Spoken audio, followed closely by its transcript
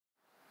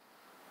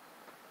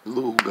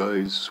Hello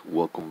guys,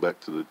 welcome back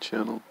to the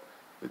channel.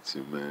 It's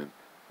your man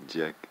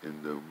Jack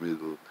in the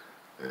Middle,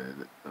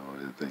 and I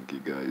want to thank you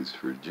guys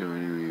for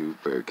joining me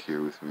back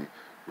here with me.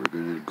 We're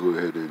going to go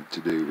ahead and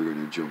today we're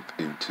going to jump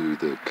into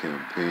the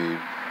campaign.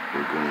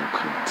 We're going to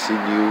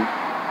continue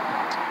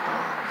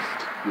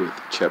with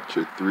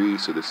chapter 3.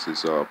 So this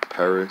is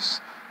Paris,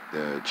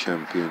 the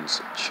Champions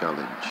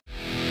Challenge.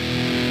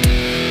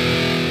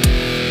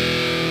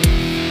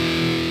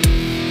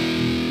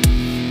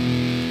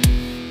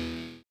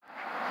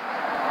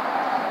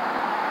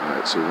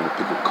 So we're going to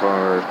pick a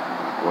card.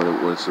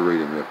 What's the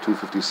rating? We have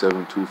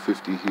 257,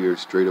 250 here,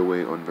 straight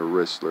away on the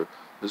wrestler.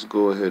 Let's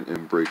go ahead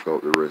and break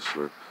out the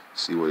wrestler,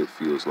 see what it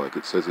feels like.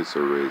 It says it's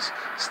a race.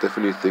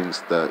 Stephanie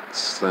thinks that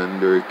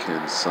Sander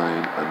can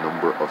sign a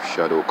number of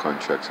shadow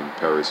contracts in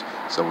Paris.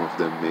 Some of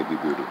them may be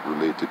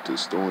related to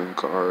stolen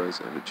cars,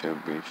 and the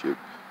championship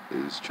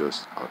is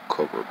just a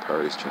cover.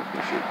 Paris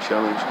Championship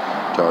Challenge.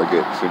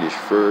 Target finish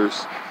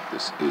first.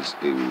 This is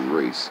a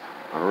race.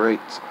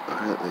 Alright,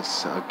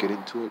 let's get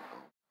into it.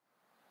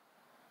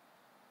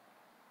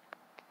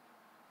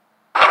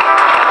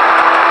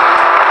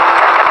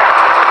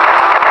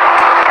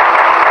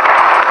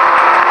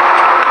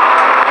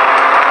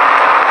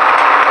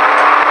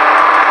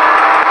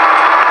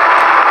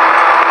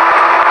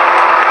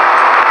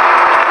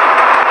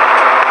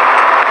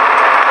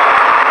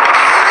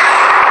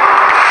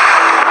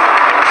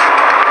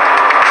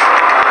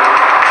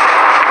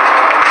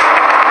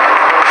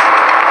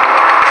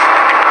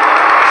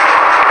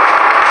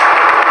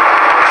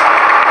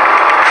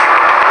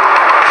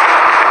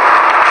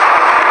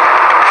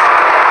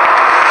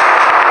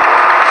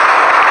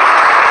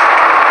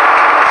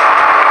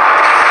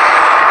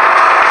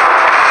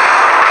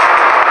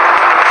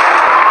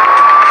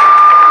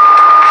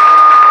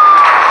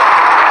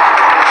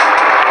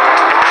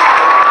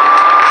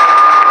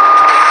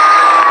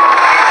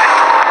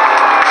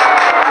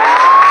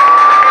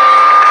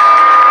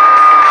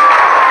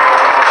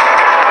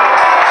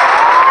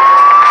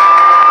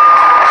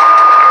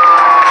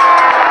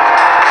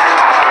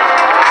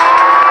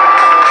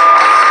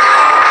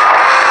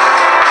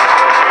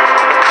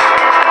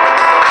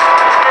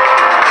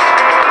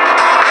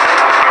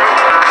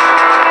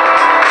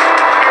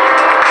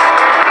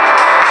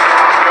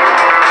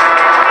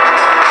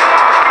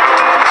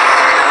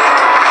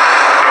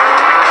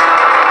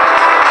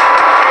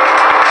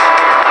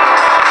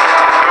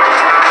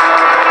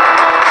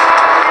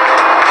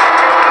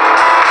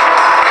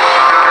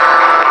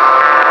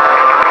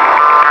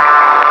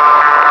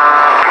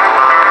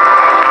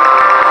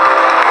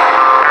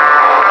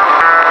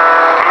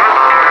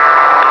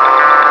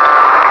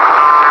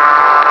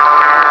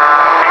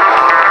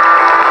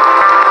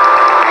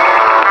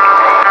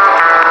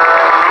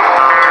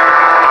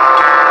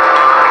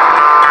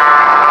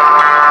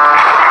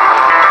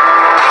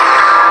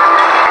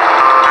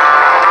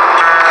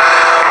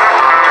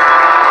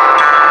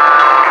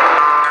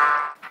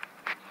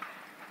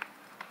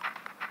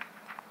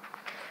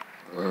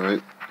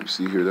 Alright, you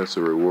see here that's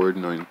a reward,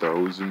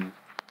 9,000.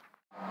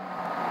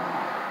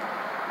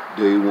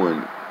 Day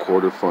 1,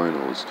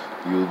 quarterfinals.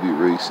 You'll be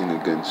racing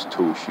against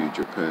Toshi,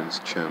 Japan's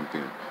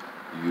champion.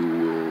 You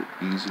will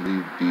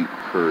easily beat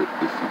her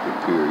if you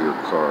prepare your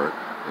car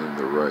in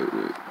the right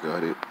way.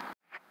 Got it?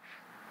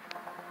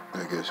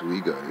 I guess we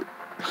got it.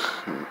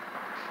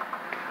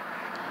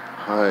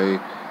 Hi,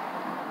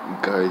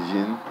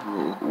 Gaijin.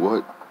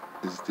 What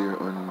is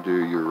there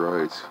under your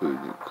ride's hood?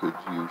 Could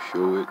you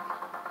show it?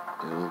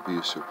 It'll be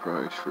a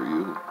surprise for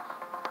you.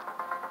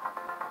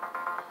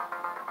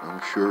 I'm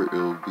sure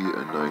it'll be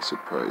a nice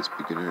surprise.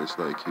 Beginners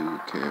like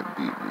you can't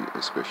beat me,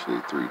 especially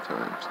 3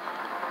 times.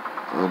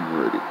 I'm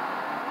ready.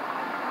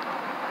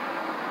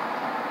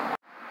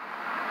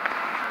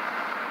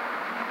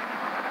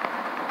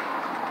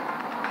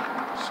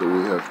 So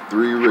we have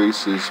 3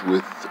 races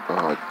with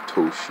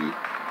Toshi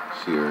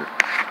here.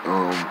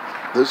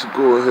 Let's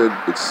go ahead.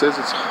 It says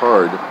it's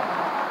hard.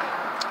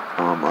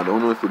 I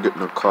don't know if we're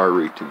getting a car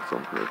rating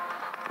from here.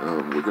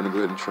 We're gonna go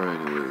ahead and try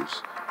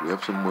anyways. We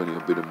have some money, a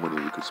bit of money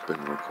we could spend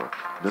on our car.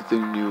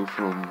 Nothing new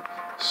from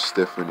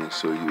Stephanie,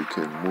 so you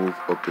can move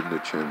up in the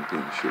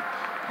championship.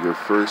 Your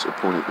first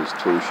opponent is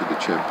Toshi, the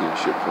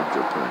championship from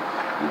Japan.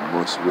 You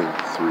must win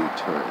 3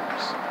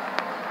 times.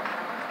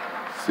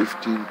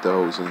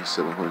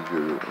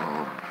 15,700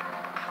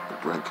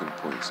 ranking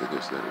points, I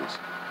guess that is.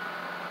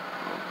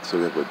 So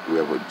we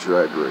have a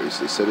drag race.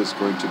 They said it's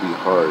going to be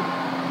hard.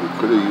 We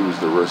could have used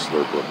the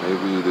wrestler, but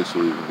maybe this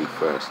will even be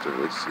faster.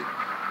 Let's see.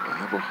 I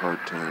have a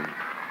hard time.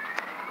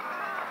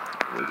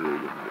 Where do I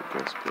get the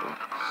gas pedal?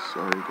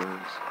 Sorry,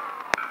 guys.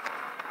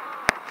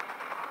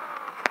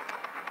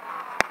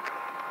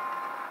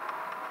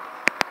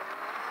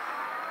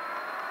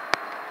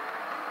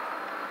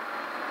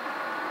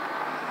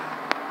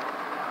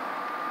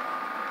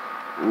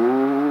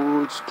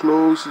 Oh, it's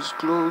close, it's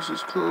close,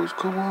 it's close.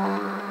 Come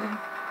on.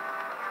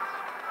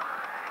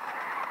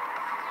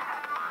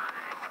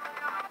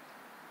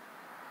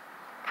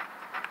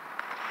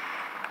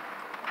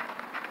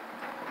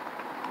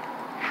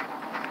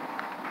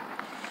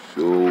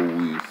 So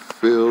we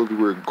failed,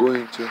 we're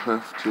going to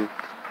have to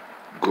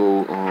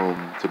go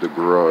to the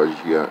garage,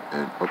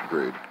 and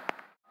upgrade.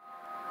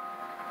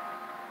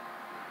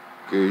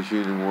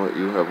 Gauging what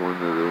you have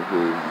under the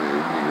hood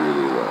made me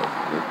really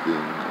laugh.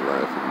 Nothing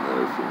laughing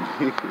matter for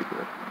me.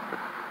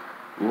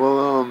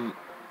 Well,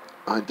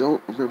 I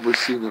don't remember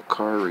seeing a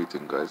car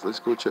rating, guys. Let's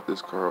go check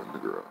this car out in the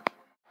garage.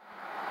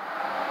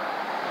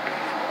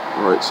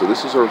 Alright, so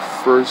this is our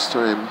first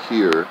time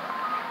here,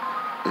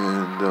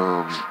 and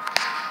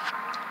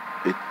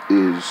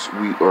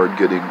we are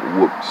getting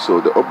whooped. So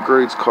the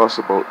upgrades cost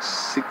about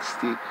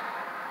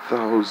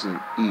 60,000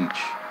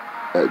 each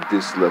at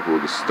this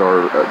level,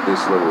 star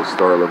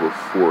level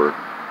 4,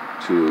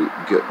 to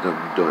get them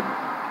done.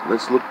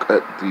 Let's look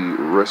at the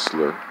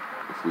wrestler,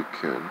 if we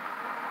can,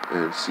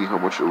 and see how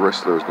much the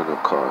wrestler is going to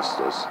cost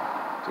us.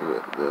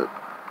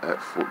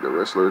 The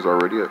wrestler is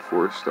already at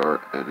 4-star,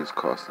 and it's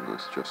costing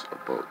us just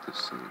about the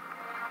same.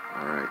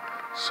 Alright,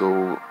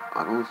 so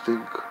I don't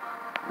think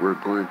we're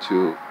going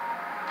to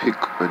pick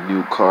a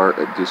new car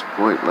at this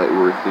point like we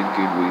were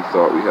thinking. We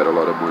thought we had a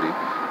lot of money,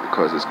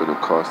 because it's going to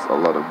cost a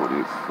lot of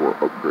money for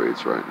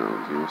upgrades right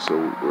now, so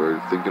we're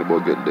thinking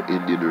about getting the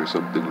Indian or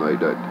something like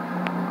that.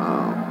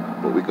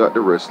 But we got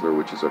the wrestler,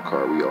 which is a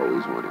car we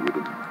always wanted. We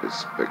didn't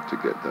expect to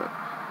get that.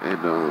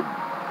 And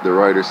the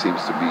rider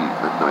seems to be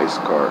a nice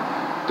car.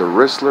 The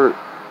wrestler,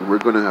 we're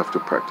going to have to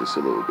practice a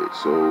little bit,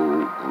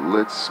 so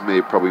let's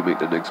probably make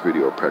the next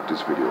video a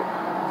practice video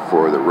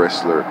for the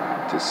wrestler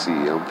to see.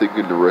 I'm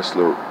thinking the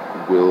wrestler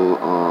will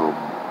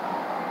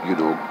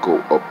go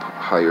up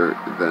higher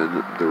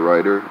than the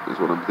rider, is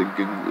what I'm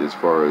thinking, as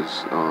far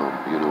as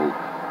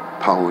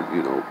pound.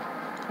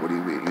 What do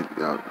you mean?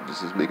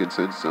 This is making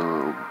sense.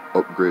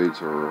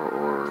 Upgrades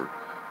or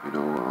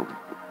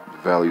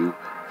value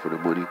for the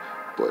money,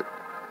 but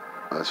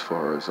as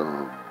far as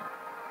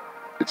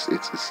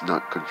it's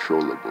not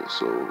controllable.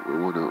 So we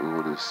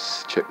wanna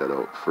check that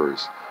out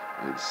first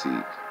and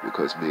see,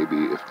 because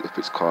maybe if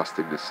it's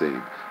costing the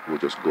same, we'll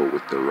just go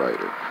with the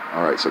rider.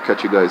 Alright, so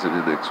catch you guys in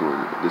the next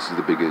one. This is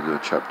the beginning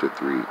of chapter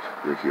 3.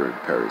 We're here in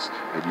Paris,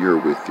 and you're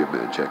with your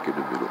man Jack in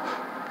the Middle.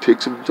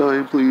 Take some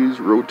time, please,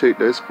 rotate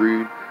that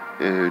screen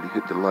and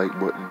hit the like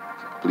button.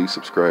 Please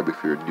subscribe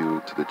if you're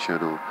new to the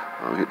channel.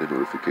 Hit the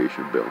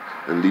notification bell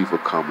and leave a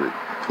comment,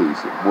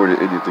 please. More than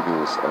anything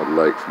else, I'd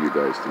like for you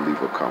guys to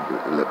leave a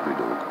comment and let me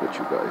know what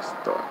you guys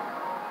thought,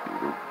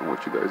 and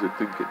what you guys are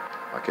thinking.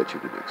 I'll catch you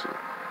in the next one.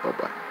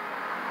 Bye-bye.